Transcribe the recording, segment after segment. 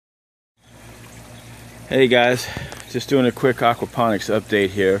Hey guys, just doing a quick aquaponics update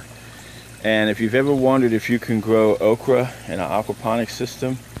here. And if you've ever wondered if you can grow okra in an aquaponics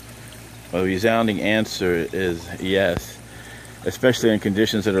system, well, the resounding answer is yes, especially in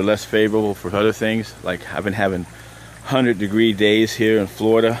conditions that are less favorable for other things. Like I've been having 100-degree days here in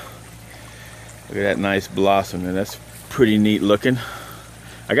Florida. Look at that nice blossom, and that's pretty neat looking.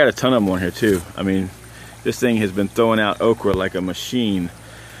 I got a ton of them on here too. I mean, this thing has been throwing out okra like a machine.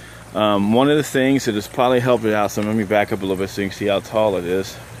 One of the things that has probably helped it out, so let me back up a little bit so you can see how tall it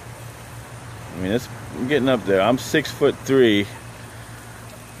is. I mean, I'm getting up there. I'm 6'3".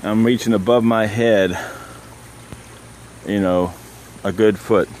 I'm reaching above my head, you know, a good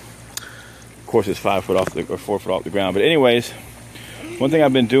foot. Of course, it's 5 foot off or 4 foot off the ground. But anyways, one thing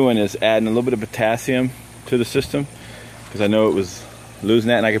I've been doing is adding a little bit of potassium to the system because I know it was losing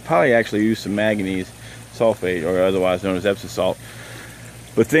that, and I could probably actually use some manganese sulfate, or otherwise known as Epsom salt.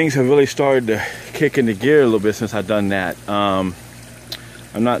 But things have really started to kick into gear a little bit since I've done that. I'm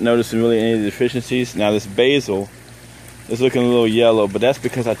not noticing really any deficiencies. Now this basil is looking a little yellow, but that's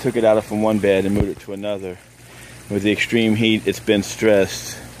because I took it out from one bed and moved it to another. With the extreme heat, it's been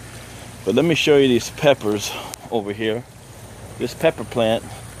stressed. But let me show you these peppers over here. This pepper plant,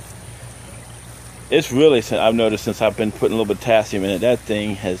 it's really, I've noticed since I've been putting a little potassium in it, that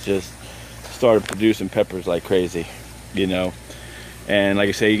thing has just started producing peppers like crazy, you know. And like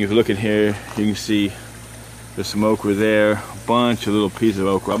I say, you can look in here, you can see there's some okra there, a bunch of little pieces of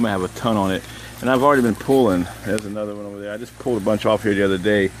okra. I'm gonna have a ton on it, and I've already been pulling. There's another one over there. I just pulled a bunch off here the other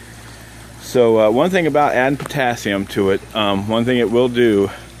day. So one thing about adding potassium to it, one thing it will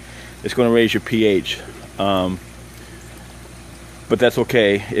do, it's going to raise your pH. But that's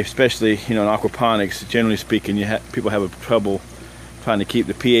okay, especially, you know, in aquaponics. Generally speaking, people have trouble trying to keep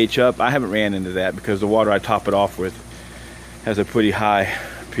the pH up. I haven't ran into that because the water I top it off with has a pretty high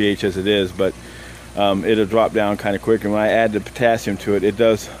pH as it is, but it'll drop down kind of quick, and when I add the potassium to it, it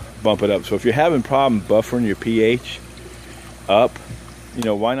does bump it up. So if you're having problem buffering your pH up, you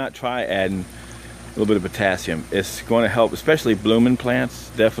know, why not try adding a little bit of potassium? It's going to help, especially blooming plants.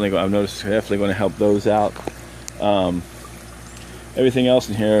 Definitely, I've noticed, definitely going to help those out. Everything else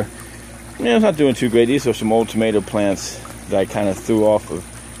in here, you know, it's not doing too great. These are some old tomato plants that I kind of threw off of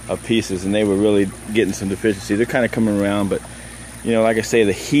pieces, and they were really getting some deficiency. They're kind of coming around, but you know, like I say,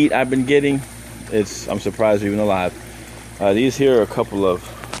 the heat I've been getting, I'm surprised they're even alive. These here are a couple of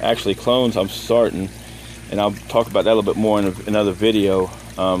actually clones I'm starting, and I'll talk about that a little bit more in another video,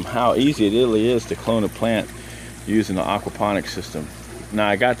 how easy it really is to clone a plant using the aquaponics system. Now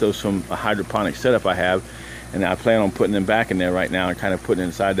I got those from a hydroponic setup I have, and I plan on putting them back in there right now and kind of putting it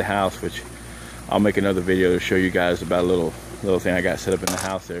inside the house, which I'll make another video to show you guys about a little thing I got set up in the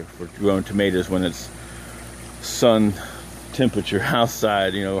house there for growing tomatoes when it's sun temperature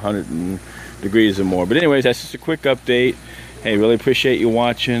outside, you know, 100 degrees or more. But anyways, that's just a quick update. Hey, really appreciate you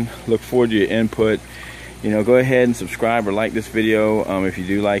watching. Look forward to your input. You know, go ahead and subscribe or like this video if you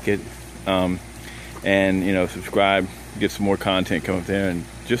do like it, and you know, subscribe, get some more content coming up there, and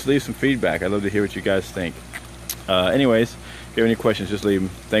just leave some feedback. I'd love to hear what you guys think. Anyways, if you have any questions, just leave them.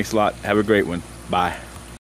 Thanks a lot. Have a great one. Bye.